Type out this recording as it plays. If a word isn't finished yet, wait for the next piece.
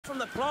from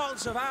the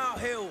plants of our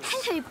hills.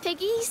 Hello,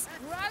 piggies.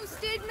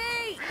 Roasted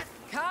meat!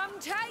 Come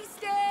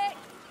taste it!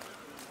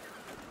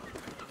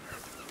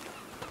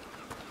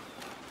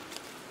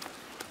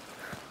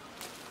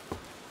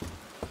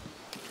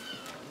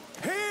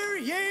 Hear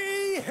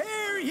ye,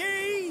 hear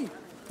ye!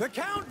 The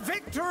Count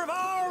Victor of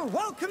R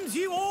welcomes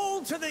you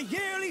all to the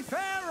yearly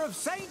fair of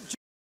St.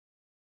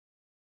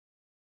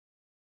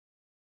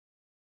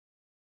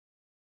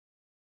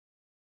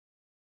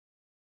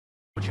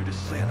 You to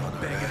slam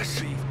on begging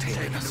beef,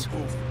 taking the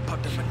roof,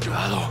 pop the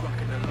majority.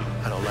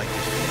 I don't like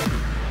this.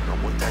 No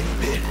one tiny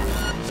bit.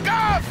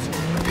 Scabs!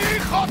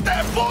 Hijo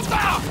de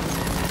puta!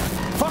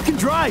 Fucking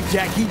drive,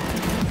 Jackie!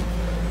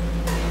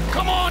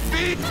 Come on,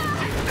 B!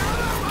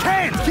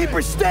 Hands, keep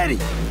her steady!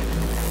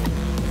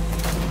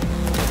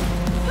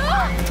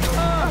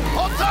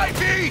 Hold tight,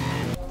 B!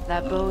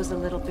 That bow's a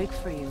little big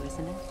for you,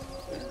 isn't it?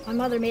 My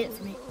mother made it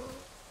for me.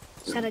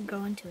 Said I'd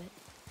grow into it.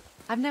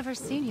 I've never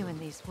seen you in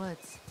these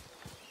woods.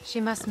 She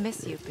must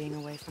miss you being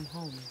away from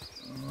home.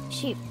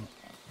 She's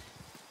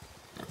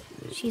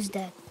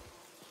dead.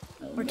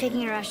 We're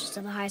taking her ashes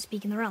to the highest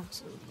peak in the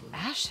realms.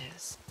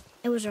 Ashes?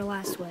 It was her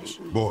last wish.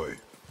 Boy.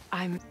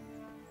 I'm...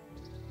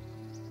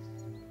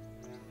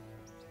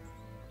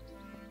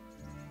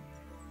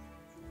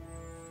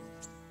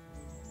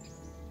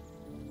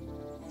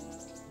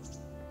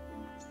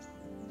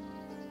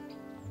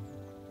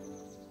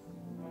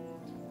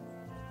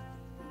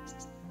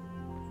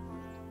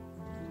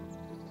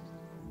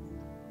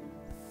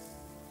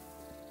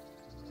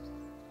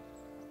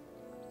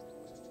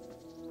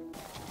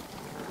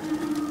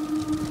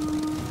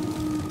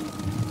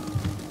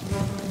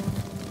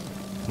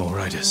 More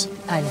riders.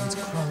 Islands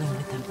crawling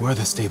with them. Where are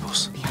the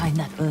stables? Behind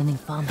that burning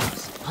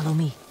farmhouse. Follow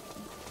me.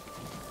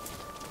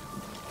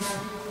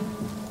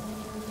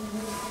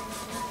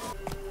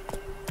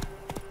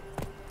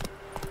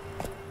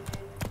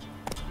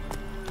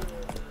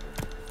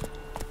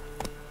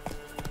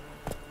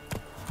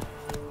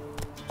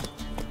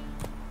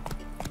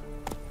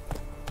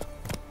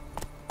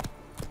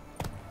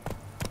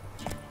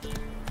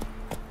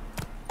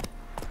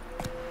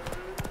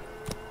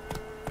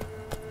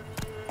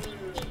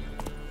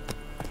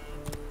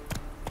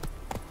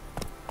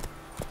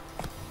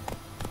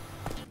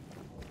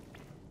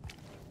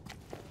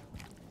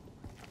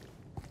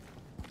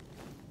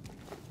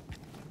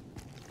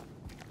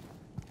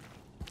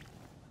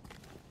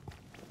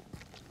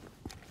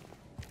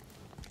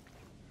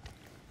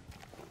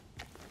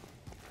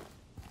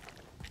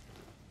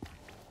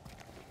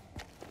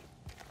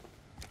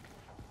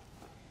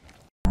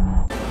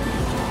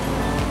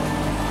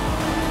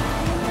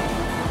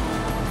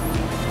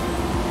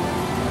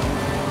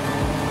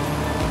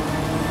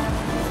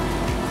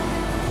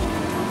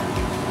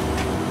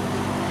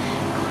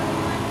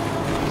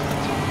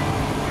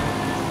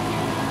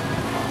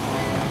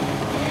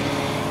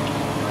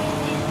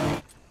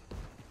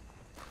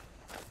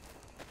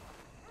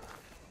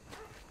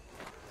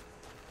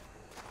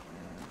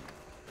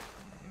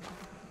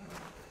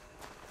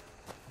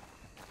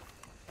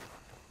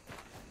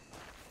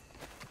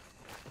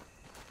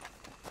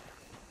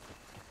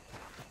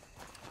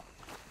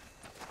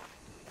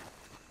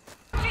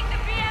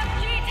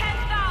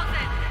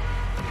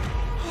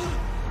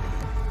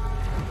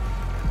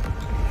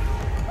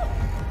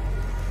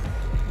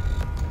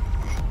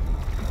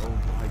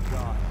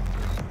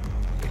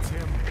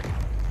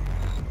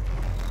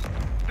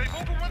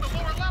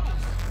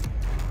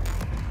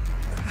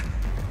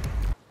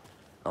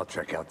 I'll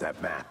check out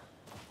that map.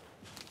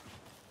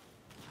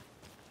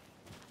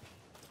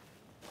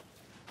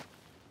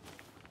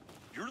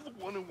 You're the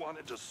one who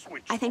wanted to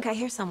switch. I think I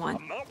hear someone.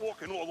 I'm not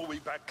walking all the way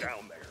back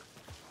down there.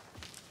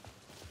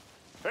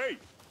 Hey,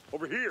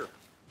 over here.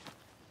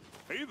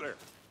 Hey there.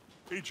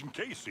 Agent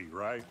Casey,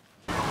 right?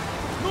 Move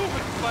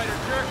it, spider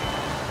jerk!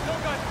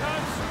 Don't got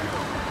time for you!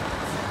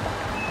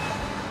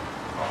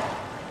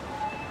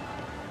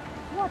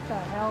 What the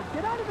hell?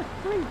 Get out of the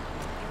street!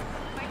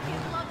 My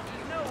kid loves you.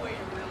 No way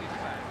you're really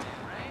fat,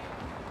 right?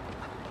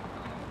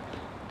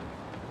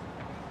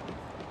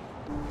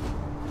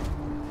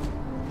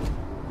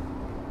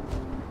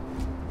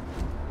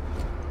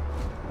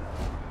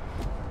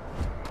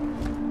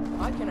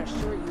 I can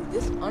assure you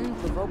this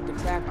unprovoked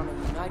attack on a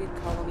United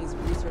Colonies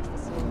research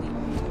facility.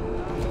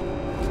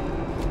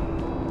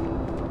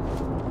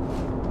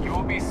 You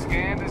will be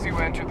scanned as you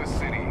enter the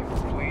city.